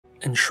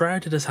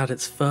Enshrouded has had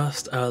its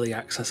first early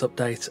access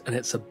update and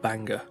it's a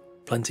banger.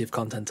 Plenty of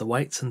content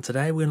awaits, and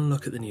today we're going to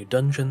look at the new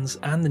dungeons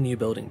and the new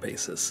building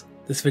pieces.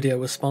 This video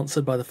was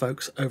sponsored by the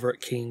folks over at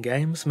Keen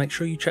Games. Make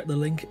sure you check the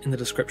link in the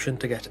description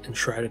to get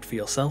Enshrouded for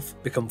yourself,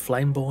 become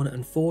Flameborn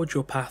and forge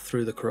your path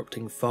through the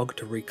corrupting fog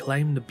to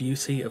reclaim the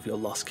beauty of your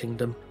lost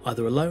kingdom,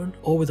 either alone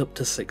or with up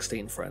to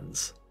 16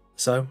 friends.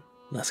 So,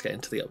 let's get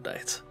into the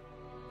update.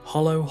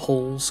 Hollow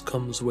Halls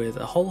comes with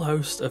a whole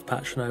host of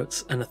patch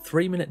notes and a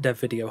 3-minute dev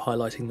video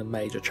highlighting the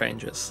major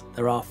changes.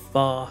 There are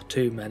far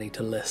too many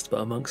to list, but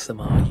amongst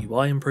them are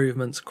UI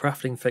improvements,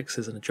 crafting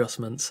fixes and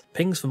adjustments,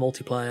 pings for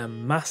multiplayer,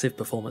 massive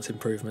performance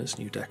improvements,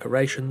 new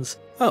decorations,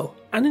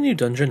 and a new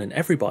dungeon in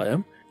every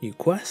biome, new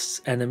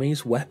quests,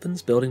 enemies,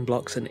 weapons, building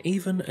blocks and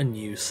even a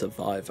new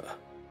survivor.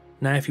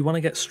 Now if you want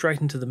to get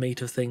straight into the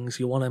meat of things,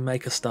 you'll want to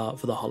make a start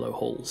for the Hollow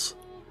Halls.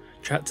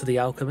 Chat to the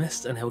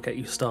alchemist and he'll get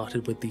you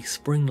started with the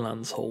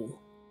Springlands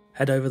Hall.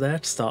 Head over there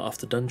to start off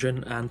the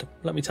dungeon and,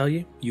 let me tell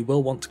you, you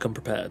will want to come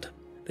prepared.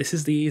 This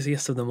is the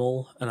easiest of them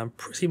all, and I'm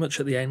pretty much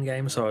at the end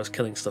game, so I was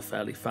killing stuff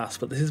fairly fast,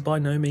 but this is by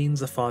no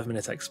means a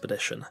 5-minute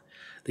expedition.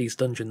 These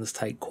dungeons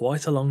take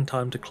quite a long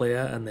time to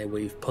clear and they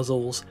weave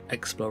puzzles,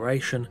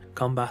 exploration,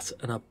 combat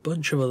and a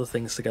bunch of other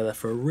things together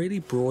for a really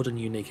broad and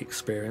unique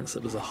experience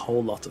that was a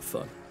whole lot of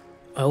fun.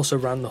 I also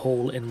ran the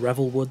hall in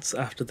Revel Woods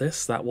after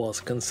this. That was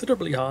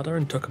considerably harder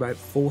and took about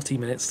 40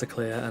 minutes to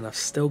clear, and I've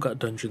still got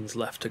dungeons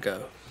left to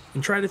go.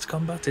 Enshrouded's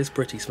combat is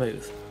pretty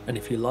smooth, and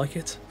if you like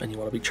it and you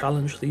want to be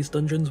challenged, these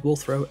dungeons will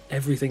throw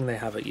everything they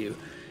have at you,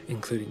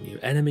 including new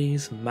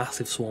enemies,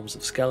 massive swarms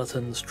of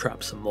skeletons,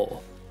 traps and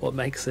more. What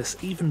makes this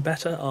even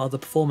better are the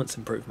performance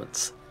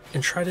improvements.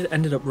 Enshrouded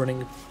ended up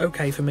running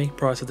okay for me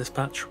prior to this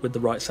patch. With the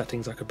right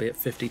settings I could be at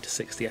 50 to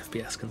 60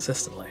 FPS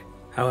consistently.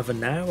 However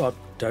now, I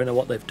don't know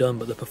what they've done,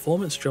 but the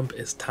performance jump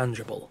is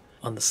tangible.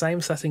 On the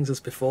same settings as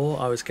before,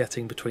 I was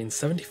getting between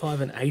 75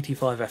 and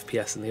 85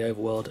 FPS in the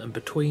overworld and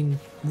between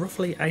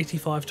roughly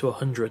 85 to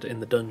 100 in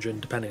the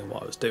dungeon depending on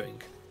what I was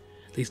doing.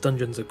 These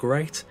dungeons are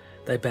great,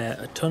 they bear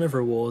a ton of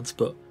rewards,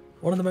 but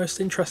one of the most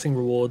interesting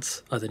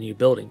rewards are the new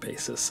building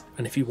pieces,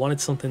 and if you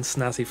wanted something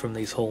snazzy from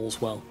these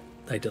halls, well,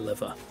 they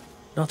deliver.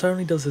 Not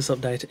only does this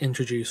update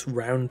introduce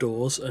round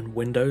doors and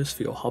windows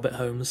for your hobbit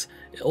homes,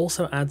 it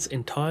also adds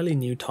entirely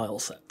new tile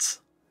sets.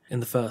 In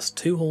the first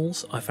 2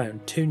 halls I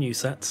found 2 new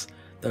sets.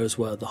 Those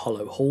were the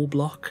Hollow Hall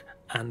block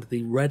and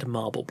the Red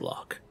Marble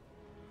block.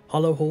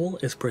 Hollow Hall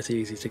is pretty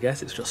easy to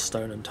get, it's just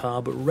stone and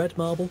tar, but Red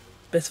Marble,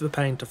 bit of a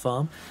pain to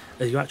farm,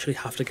 as you actually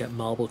have to get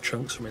marble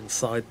chunks from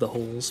inside the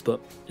halls,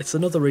 but it's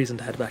another reason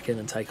to head back in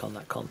and take on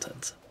that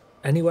content.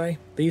 Anyway,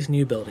 these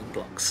new building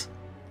blocks.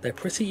 They're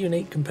pretty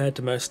unique compared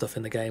to most stuff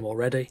in the game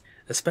already,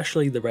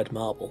 especially the red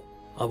marble.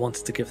 I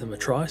wanted to give them a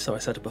try, so I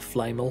set up a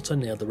flame altar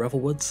near the Revel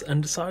Woods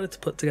and decided to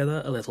put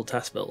together a little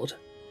test build.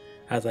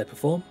 How do they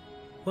perform?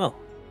 Well,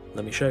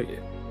 let me show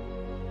you.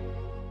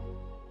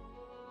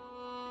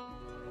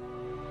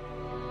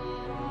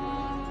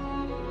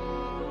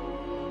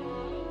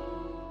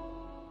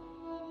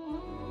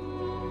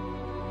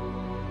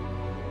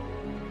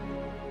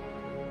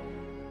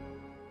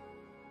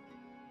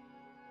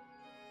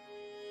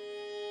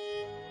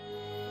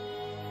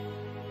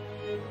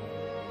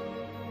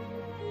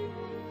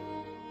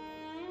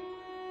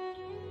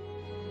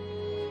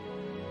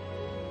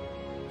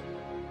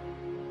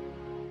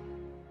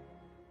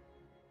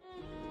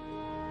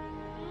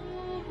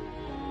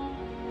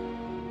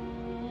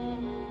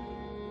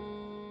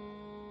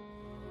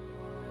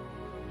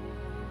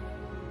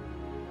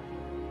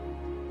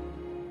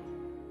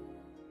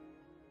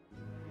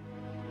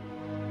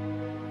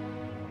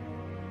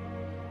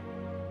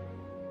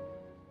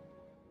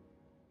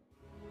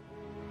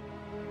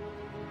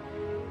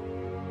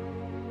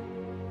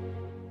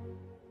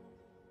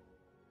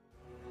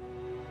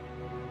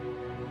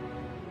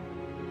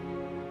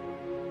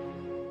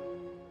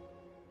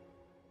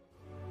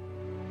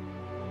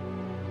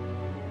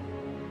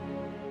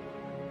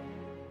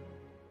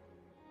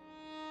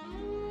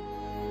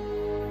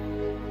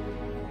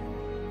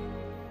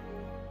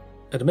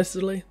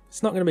 Admittedly,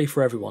 it's not going to be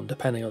for everyone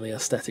depending on the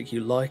aesthetic you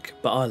like,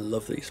 but I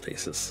love these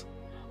pieces.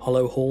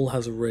 Hollow Hall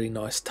has a really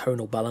nice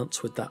tonal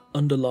balance with that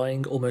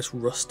underlying, almost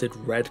rusted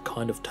red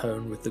kind of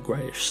tone with the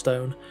greyish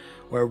stone,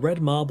 where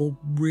red marble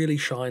really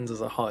shines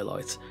as a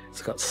highlight.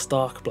 It's got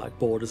stark black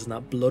borders and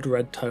that blood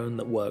red tone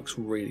that works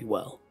really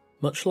well.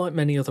 Much like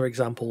many other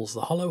examples,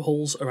 the Hollow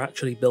Halls are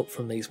actually built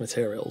from these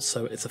materials,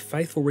 so it's a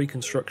faithful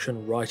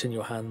reconstruction right in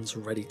your hands,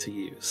 ready to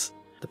use.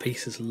 The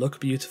pieces look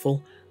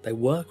beautiful, they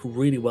work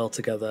really well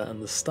together,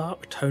 and the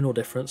stark tonal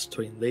difference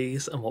between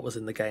these and what was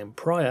in the game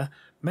prior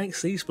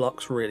makes these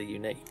blocks really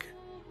unique.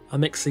 I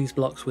mixed these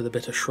blocks with a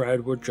bit of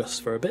Shroudwood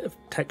just for a bit of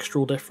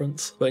textural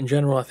difference, but in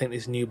general I think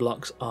these new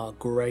blocks are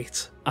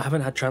great. I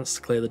haven't had a chance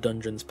to clear the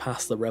dungeons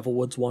past the Revel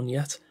Woods one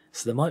yet,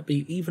 so there might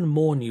be even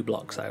more new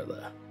blocks out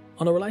there.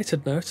 On a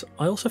related note,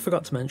 I also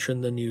forgot to mention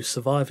the new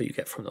survivor you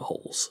get from the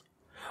halls.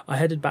 I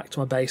headed back to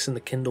my base in the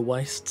Kindle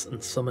Wastes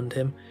and summoned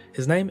him.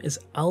 His name is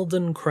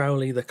Alden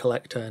Crowley the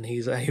Collector, and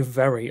he's a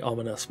very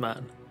ominous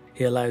man. He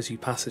He allows you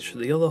passage to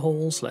the other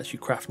halls, lets you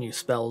craft new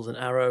spells and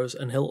arrows,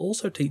 and he'll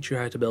also teach you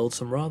how to build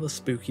some rather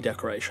spooky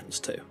decorations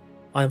too.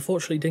 I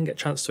unfortunately didn't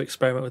get a chance to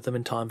experiment with them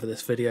in time for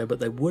this video, but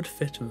they would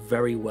fit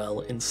very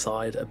well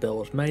inside a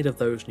build made of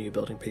those new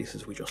building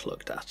pieces we just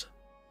looked at.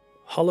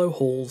 Hollow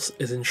Halls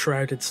is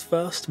Enshrouded's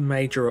first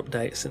major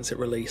update since it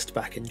released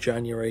back in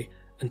January,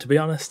 and to be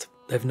honest,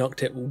 they've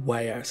knocked it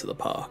way out of the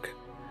park.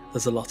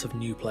 There's a lot of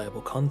new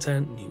playable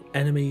content, new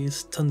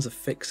enemies, tons of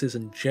fixes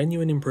and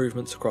genuine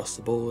improvements across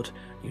the board,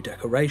 new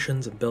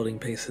decorations and building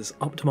pieces,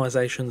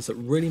 optimizations that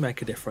really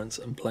make a difference,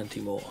 and plenty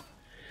more.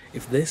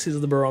 If this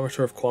is the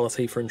barometer of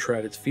quality for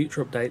Enshrouded's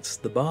future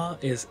updates, the bar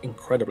is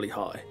incredibly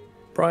high.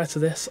 Prior to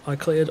this, I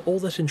cleared all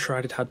that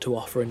Enshrouded had to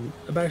offer in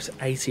about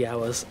 80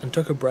 hours and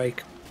took a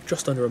break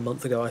just under a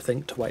month ago I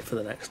think to wait for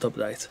the next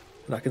update,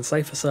 and I can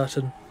say for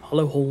certain,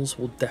 Hollow Halls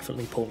will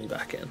definitely pull me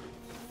back in.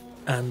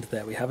 And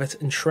there we have it,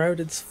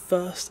 Enshrouded's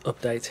first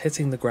update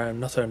hitting the ground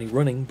not only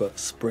running but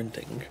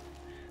sprinting.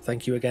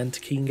 Thank you again to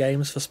Keen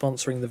Games for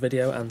sponsoring the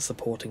video and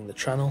supporting the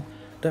channel.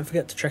 Don't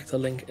forget to check the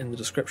link in the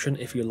description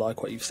if you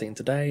like what you've seen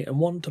today and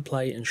want to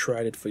play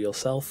Enshrouded for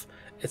yourself.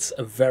 It's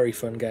a very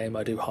fun game,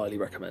 I do highly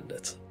recommend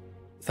it.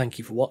 Thank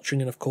you for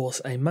watching, and of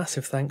course a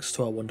massive thanks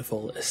to our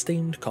wonderful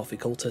esteemed coffee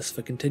cultists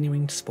for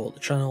continuing to support the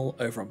channel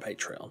over on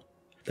Patreon.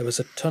 There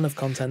was a ton of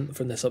content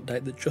from this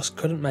update that just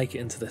couldn't make it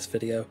into this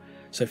video,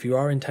 so if you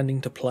are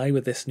intending to play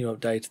with this new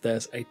update,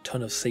 there's a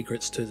ton of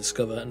secrets to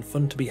discover and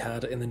fun to be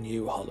had in the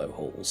new Hollow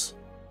Halls.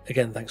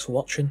 Again, thanks for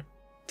watching,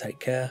 take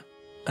care,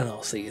 and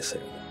I'll see you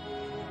soon.